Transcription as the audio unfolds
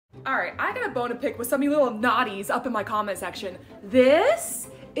All right, I got a bone to pick with some of you little naughties up in my comment section. This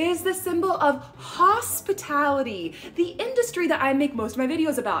is the symbol of hospitality, the industry that I make most of my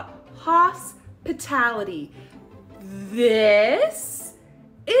videos about. Hospitality. This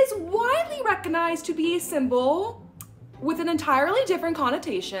is widely recognized to be a symbol with an entirely different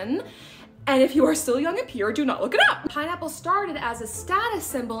connotation. And if you are still young and pure, do not look it up. Pineapple started as a status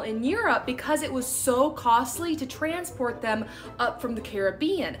symbol in Europe because it was so costly to transport them up from the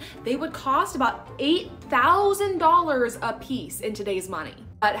Caribbean. They would cost about $8,000 a piece in today's money.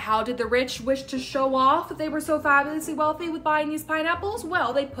 But how did the rich wish to show off that they were so fabulously wealthy with buying these pineapples?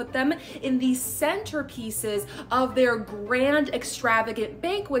 Well, they put them in the centerpieces of their grand, extravagant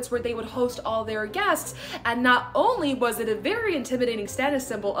banquets where they would host all their guests. And not only was it a very intimidating status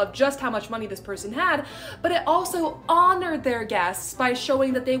symbol of just how much money this person had, but it also honored their guests by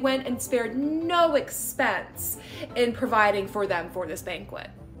showing that they went and spared no expense in providing for them for this banquet.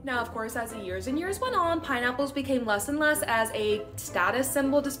 Now, of course, as the years and years went on, pineapples became less and less as a status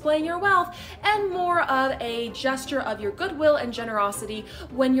symbol displaying your wealth and more of a gesture of your goodwill and generosity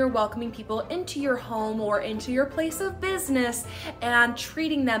when you're welcoming people into your home or into your place of business and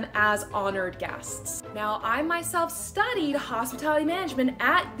treating them as honored guests. Now, I myself studied hospitality management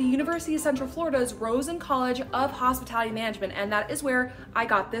at the University of Central Florida's Rosen College of Hospitality Management, and that is where I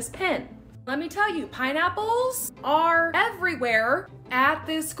got this pin. Let me tell you, pineapples are everywhere at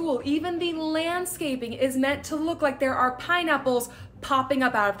this school. Even the landscaping is meant to look like there are pineapples popping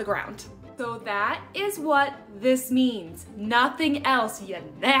up out of the ground. So that is what this means. Nothing else, you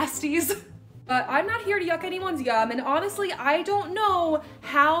nasties. But I'm not here to yuck anyone's yum, and honestly, I don't know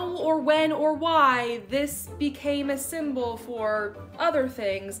how or when or why this became a symbol for other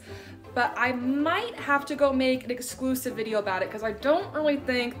things. But I might have to go make an exclusive video about it because I don't really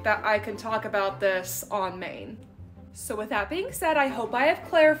think that I can talk about this on main. So with that being said, I hope I have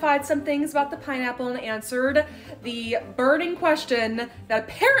clarified some things about the pineapple and answered the burning question that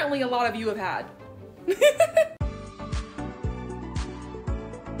apparently a lot of you have had.